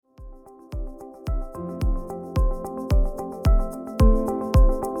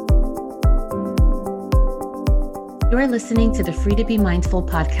You're listening to the Free to Be Mindful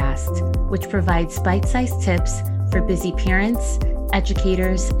podcast, which provides bite-sized tips for busy parents,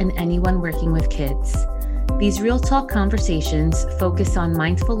 educators, and anyone working with kids. These real talk conversations focus on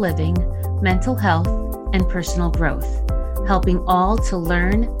mindful living, mental health, and personal growth, helping all to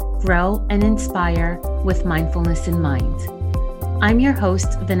learn, grow, and inspire with mindfulness in mind. I'm your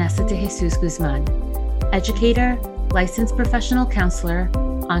host, Vanessa de Jesus Guzman, educator, licensed professional counselor,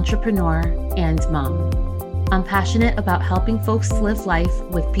 entrepreneur, and mom. I'm passionate about helping folks live life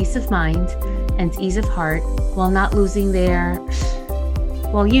with peace of mind and ease of heart while not losing their,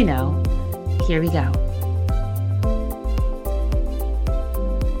 well, you know, here we go.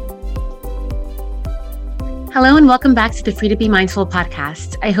 Hello and welcome back to the Free to Be Mindful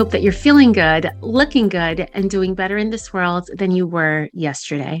podcast. I hope that you're feeling good, looking good, and doing better in this world than you were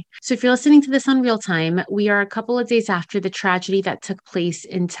yesterday. So if you're listening to this on real time, we are a couple of days after the tragedy that took place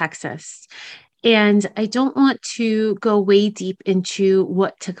in Texas. And I don't want to go way deep into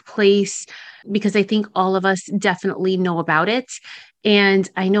what took place because I think all of us definitely know about it. And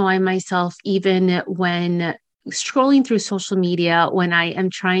I know I myself, even when scrolling through social media, when I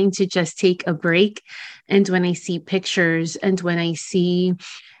am trying to just take a break and when I see pictures and when I see,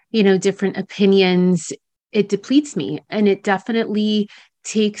 different opinions, it depletes me. And it definitely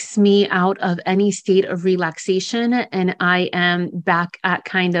takes me out of any state of relaxation. And I am back at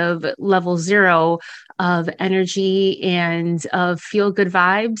kind of level zero of energy and of feel good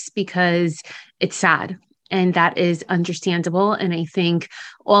vibes because it's sad. And that is understandable. And I think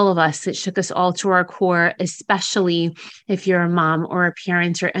all of us, it shook us all to our core, especially if you're a mom or a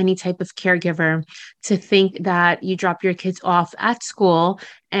parent or any type of caregiver, to think that you drop your kids off at school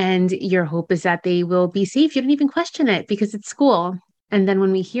and your hope is that they will be safe. You don't even question it because it's school. And then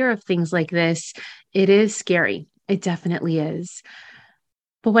when we hear of things like this, it is scary. It definitely is.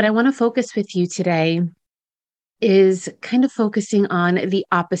 But what I want to focus with you today is kind of focusing on the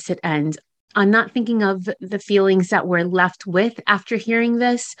opposite end, on not thinking of the feelings that we're left with after hearing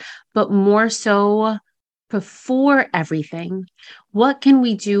this, but more so before everything. What can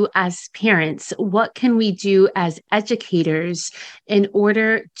we do as parents? What can we do as educators in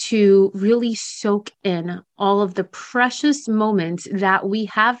order to really soak in all of the precious moments that we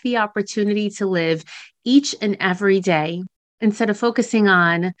have the opportunity to live each and every day, instead of focusing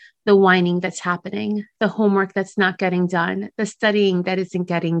on the whining that's happening, the homework that's not getting done, the studying that isn't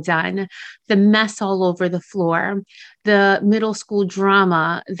getting done, the mess all over the floor, the middle school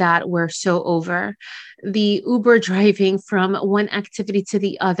drama that we're so over, the Uber driving from one activity to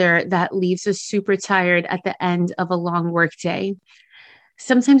the other that leaves us super tired at the end of a long workday.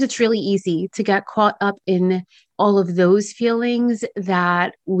 Sometimes it's really easy to get caught up in all of those feelings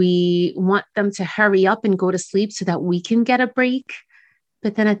that we want them to hurry up and go to sleep so that we can get a break.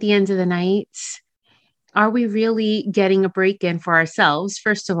 But then at the end of the night, are we really getting a break in for ourselves,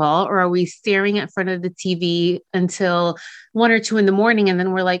 first of all, or are we staring at front of the TV until 1 or 2 in the morning and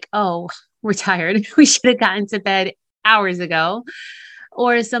then we're like, oh, we're tired. We should have gotten to bed hours ago.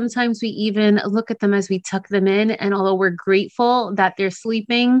 Or sometimes we even look at them as we tuck them in. And although we're grateful that they're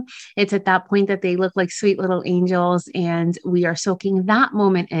sleeping, it's at that point that they look like sweet little angels and we are soaking that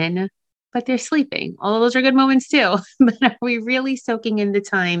moment in, but they're sleeping. All of those are good moments too. But are we really soaking in the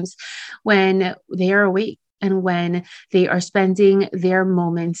times when they are awake and when they are spending their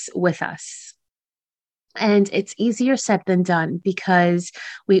moments with us? And it's easier said than done because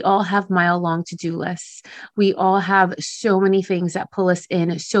we all have mile-long to-do lists. We all have so many things that pull us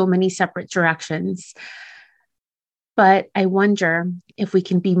in so many separate directions. But I wonder if we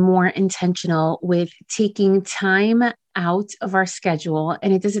can be more intentional with taking time out of our schedule.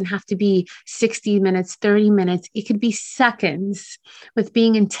 And it doesn't have to be 60 minutes, 30 minutes. It could be seconds, with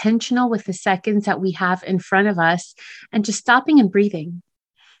being intentional with the seconds that we have in front of us and just stopping and breathing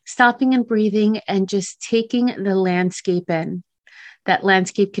and just taking the landscape in. That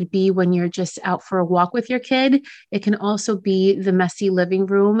landscape could be when you're just out for a walk with your kid. It can also be the messy living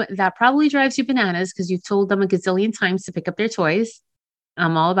room that probably drives you bananas because you've told them a gazillion times to pick up their toys.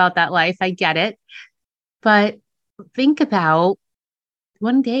 I'm all about that life. I get it. But think about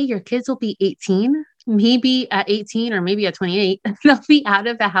one day your kids will be 18, maybe at 18 or maybe at 28. They'll be out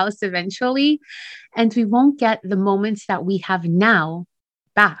of the house eventually. And we won't get the moments that we have now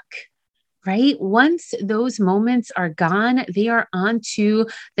back, right? Once those moments are gone, they are on to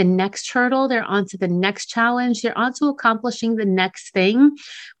the next hurdle. They're on to the next challenge. They're on to accomplishing the next thing,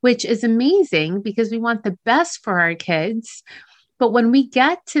 which is amazing because we want the best for our kids. But when we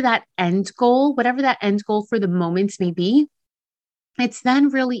get to that end goal, whatever that end goal for the moments may be, It's then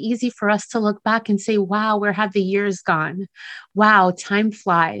really easy for us to look back and say, wow, where have the years gone? Wow, time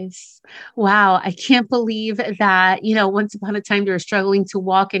flies. Wow, I can't believe that, once upon a time they were struggling to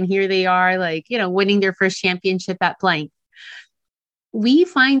walk and here they are, like, winning their first championship at blank. We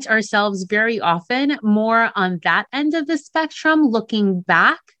find ourselves very often more on that end of the spectrum, looking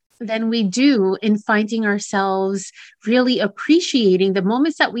back, than we do in finding ourselves really appreciating the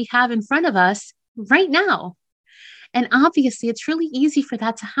moments that we have in front of us right now. And obviously, it's really easy for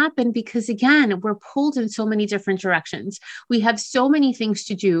that to happen because, again, we're pulled in so many different directions. We have so many things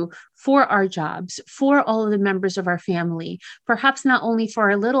to do for our jobs, for all of the members of our family, perhaps not only for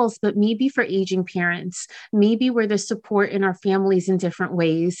our littles, but maybe for aging parents. Maybe we're the support in our families in different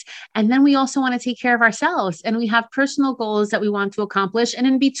ways. And then we also want to take care of ourselves and we have personal goals that we want to accomplish. And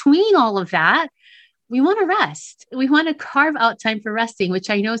in between all of that, we want to rest. We want to carve out time for resting, which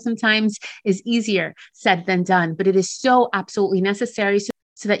I know sometimes is easier said than done, but it is so absolutely necessary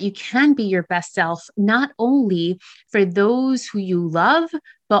so that you can be your best self, not only for those who you love,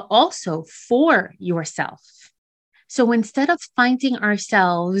 but also for yourself. So instead of finding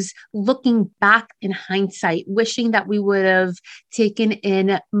ourselves looking back in hindsight, wishing that we would have taken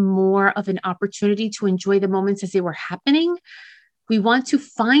in more of an opportunity to enjoy the moments as they were happening, we want to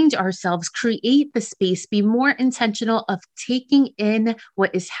find ourselves, create the space, be more intentional of taking in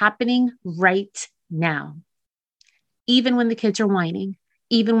what is happening right now. Even when the kids are whining,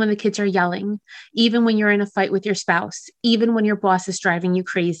 even when the kids are yelling, even when you're in a fight with your spouse, even when your boss is driving you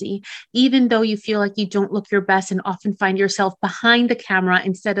crazy, even though you feel like you don't look your best and often find yourself behind the camera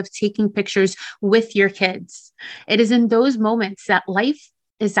instead of taking pictures with your kids. It is in those moments that life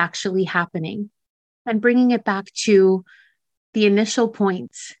is actually happening. And bringing it back to the initial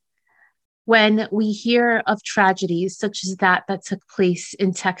points, when we hear of tragedies such as that took place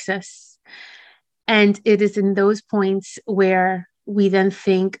in Texas, and it is in those points where we then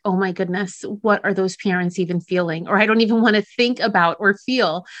think, oh my goodness, what are those parents even feeling? Or I don't even want to think about or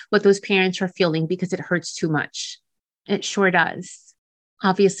feel what those parents are feeling because it hurts too much. It sure does.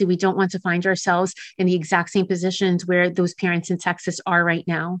 Obviously, we don't want to find ourselves in the exact same positions where those parents in Texas are right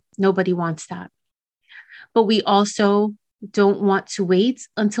now. Nobody wants that. But we also don't want to wait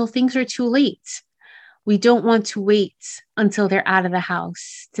until things are too late. We don't want to wait until they're out of the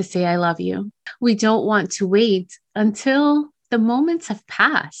house to say, I love you. We don't want to wait until the moments have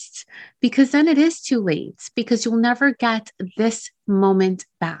passed, because then it is too late, because you'll never get this moment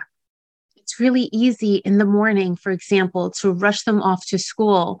back. It's really easy in the morning, for example, to rush them off to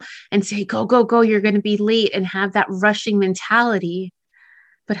school and say, go, go, go, you're going to be late, and have that rushing mentality.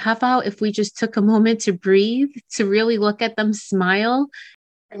 But how about if we just took a moment to breathe, to really look at them, smile,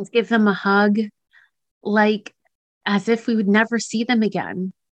 and give them a hug, like as if we would never see them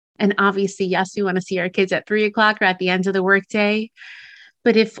again? And obviously, yes, we want to see our kids at 3 o'clock or at the end of the workday.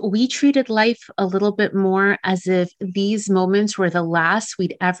 But if we treated life a little bit more as if these moments were the last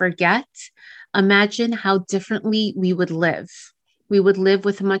we'd ever get, imagine how differently we would live. We would live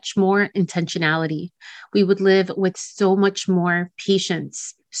with much more intentionality. We would live with so much more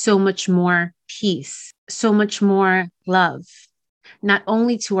patience, so much more peace, so much more love, not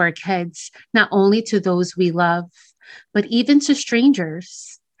only to our kids, not only to those we love, but even to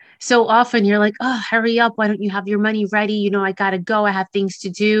strangers. So often you're like, oh, hurry up. Why don't you have your money ready? I got to go. I have things to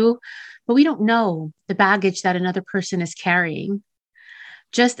do. But we don't know the baggage that another person is carrying.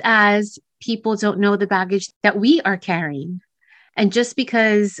 Just as people don't know the baggage that we are carrying. And just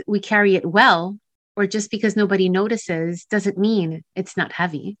because we carry it well, or just because nobody notices, doesn't mean it's not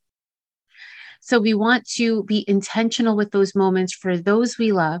heavy. So we want to be intentional with those moments for those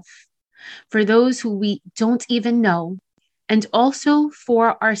we love, for those who we don't even know, and also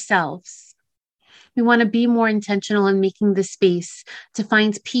for ourselves. We want to be more intentional in making the space to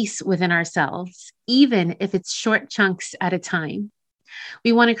find peace within ourselves, even if it's short chunks at a time.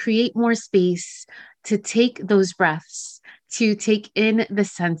 We want to create more space to take those breaths, to take in the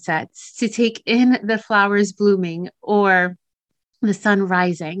sunsets, to take in the flowers blooming or the sun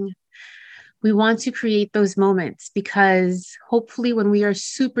rising. We want to create those moments because hopefully when we are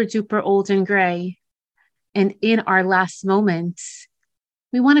super duper old and gray and in our last moments,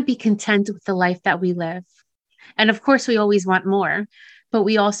 we want to be content with the life that we live. And of course, we always want more, but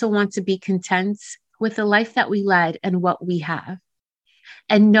we also want to be content with the life that we led and what we have.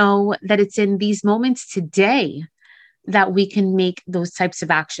 And know that it's in these moments today that we can make those types of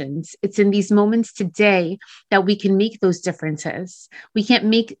actions. It's in these moments today that we can make those differences. We can't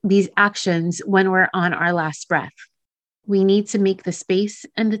make these actions when we're on our last breath. We need to make the space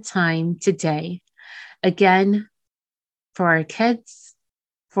and the time today. Again, for our kids,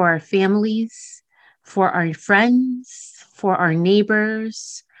 for our families, for our friends, for our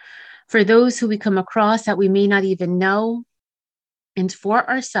neighbors, for those who we come across that we may not even know, and for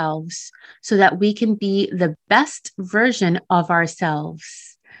ourselves, so that we can be the best version of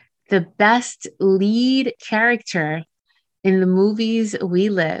ourselves, the best lead character in the movies we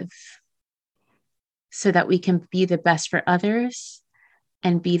live, so that we can be the best for others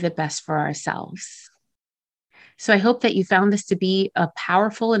and be the best for ourselves. So I hope that you found this to be a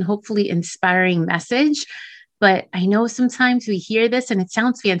powerful and hopefully inspiring message. But I know sometimes we hear this and it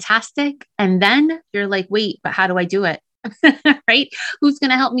sounds fantastic. And then you're like, wait, but how do I do it? Right? Who's going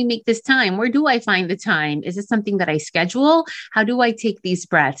to help me make this time? Where do I find the time? Is this something that I schedule? How do I take these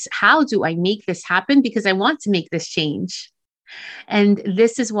breaths? How do I make this happen? Because I want to make this change. And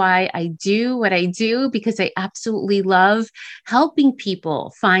this is why I do what I do, because I absolutely love helping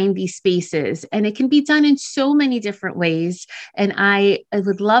people find these spaces. And it can be done in so many different ways. And I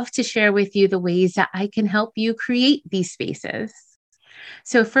would love to share with you the ways that I can help you create these spaces.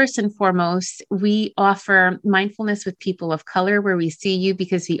 So first and foremost, we offer mindfulness with people of color, where we see you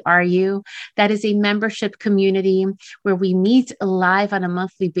because we are you. That is a membership community where we meet live on a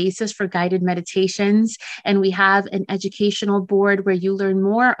monthly basis for guided meditations. And we have an educational board where you learn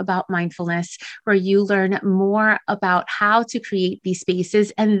more about mindfulness, where you learn more about how to create these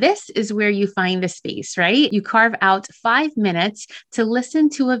spaces. And this is where you find the space, right? You carve out 5 minutes to listen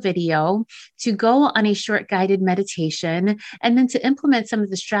to a video, to go on a short guided meditation, and then to implement some of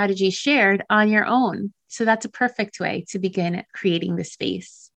the strategies shared on your own. So that's a perfect way to begin creating the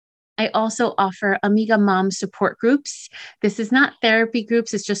space. I also offer Amiga Mom support groups. This is not therapy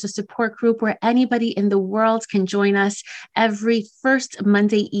groups. It's just a support group where anybody in the world can join us every first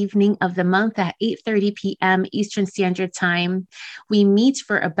Monday evening of the month at 8:30 p.m. Eastern Standard Time. We meet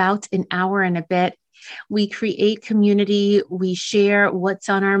for about an hour and a bit. We create community. We share what's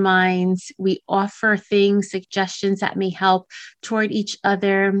on our minds. We offer things, suggestions that may help toward each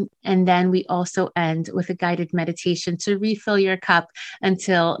other. And then we also end with a guided meditation to refill your cup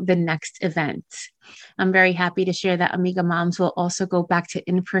until the next event. I'm very happy to share that Amiga Moms will also go back to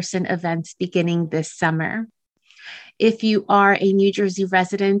in-person events beginning this summer. If you are a New Jersey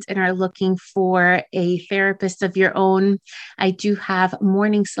resident and are looking for a therapist of your own, I do have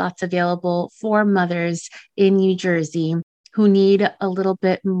morning slots available for mothers in New Jersey who need a little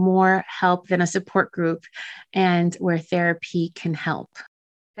bit more help than a support group, and where therapy can help.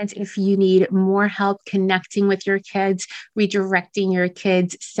 And if you need more help connecting with your kids, redirecting your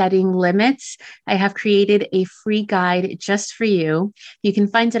kids, setting limits, I have created a free guide just for you. You can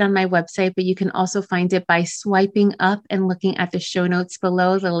find it on my website, but you can also find it by swiping up and looking at the show notes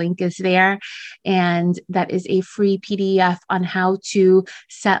below. The link is there. And that is a free PDF on how to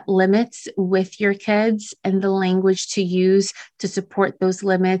set limits with your kids and the language to use to support those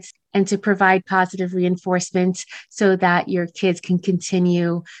limits, and to provide positive reinforcement so that your kids can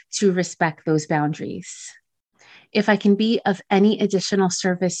continue to respect those boundaries. If I can be of any additional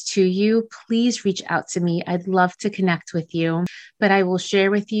service to you, please reach out to me. I'd love to connect with you. But I will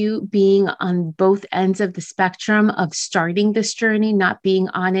share with you, being on both ends of the spectrum of starting this journey, not being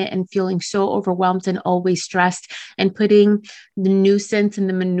on it and feeling so overwhelmed and always stressed, and putting the nuisance and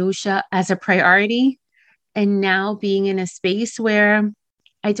the minutia as a priority, and now being in a space where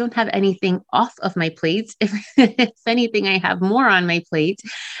I don't have anything off of my plate. If anything, I have more on my plate.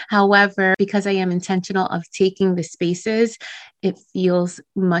 However, because I am intentional of taking the spaces, it feels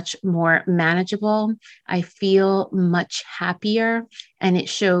much more manageable. I feel much happier, and it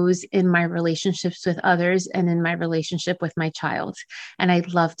shows in my relationships with others and in my relationship with my child. And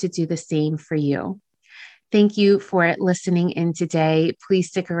I'd love to do the same for you. Thank you for listening in today. Please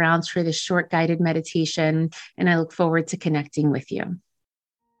stick around for this short guided meditation, and I look forward to connecting with you.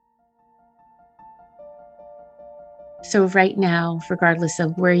 So right now, regardless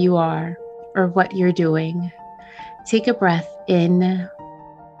of where you are or what you're doing, take a breath in,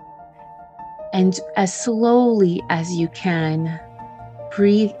 and as slowly as you can,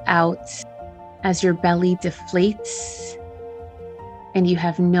 breathe out as your belly deflates and you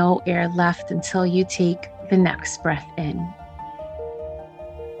have no air left until you take the next breath in.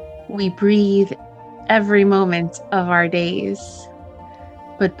 We breathe every moment of our days,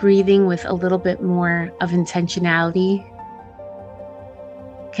 but breathing with a little bit more of intentionality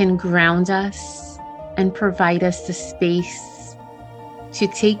can ground us and provide us the space to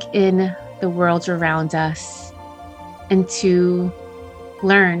take in the world around us and to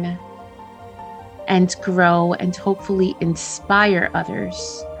learn and grow and hopefully inspire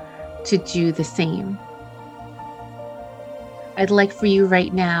others to do the same. I'd like for you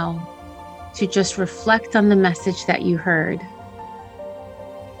right now to just reflect on the message that you heard.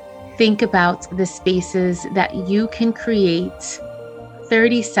 Think about the spaces that you can create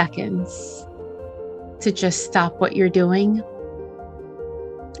 30 seconds to just stop what you're doing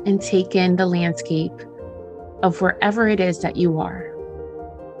and take in the landscape of wherever it is that you are.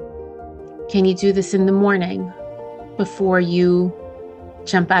 Can you do this in the morning before you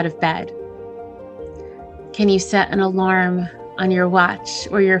jump out of bed? Can you set an alarm on your watch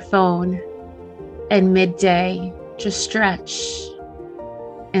or your phone and midday just stretch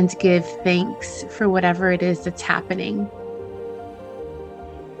and give thanks for whatever it is that's happening?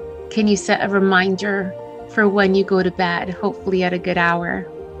 Can you set a reminder for when you go to bed, hopefully at a good hour,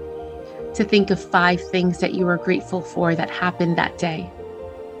 to think of 5 things that you are grateful for that happened that day?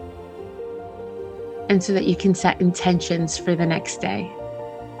 And so that you can set intentions for the next day.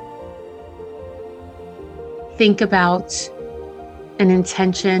 Think about an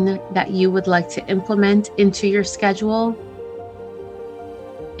intention that you would like to implement into your schedule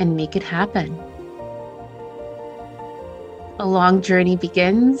and make it happen. A long journey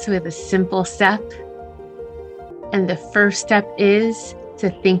begins with a simple step. And the first step is to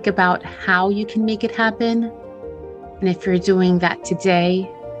think about how you can make it happen. And if you're doing that today,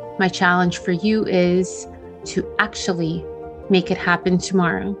 my challenge for you is to actually make it happen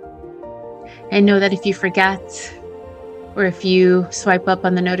tomorrow. And know that if you forget, or if you swipe up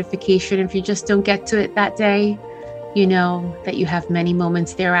on the notification, if you just don't get to it that day, you know that you have many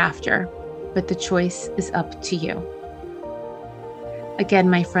moments thereafter, but the choice is up to you. Again,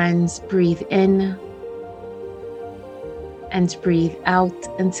 my friends, breathe in and breathe out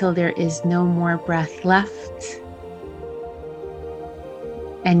until there is no more breath left.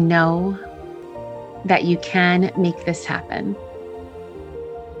 And know that you can make this happen.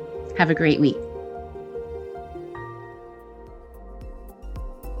 Have a great week.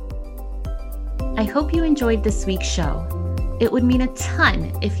 I hope you enjoyed this week's show. It would mean a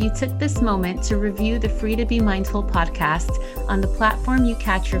ton if you took this moment to review the Free to Be Mindful podcast on the platform you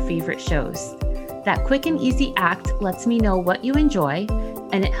catch your favorite shows. That quick and easy act lets me know what you enjoy,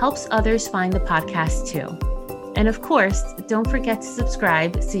 and it helps others find the podcast too. And of course, don't forget to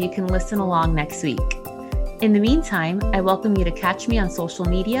subscribe so you can listen along next week. In the meantime, I welcome you to catch me on social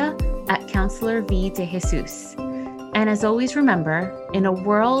media at Counselor V de Jesus. And as always, remember, in a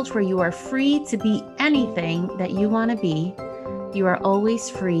world where you are free to be anything that you want to be, you are always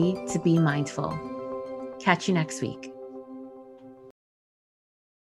free to be mindful. Catch you next week.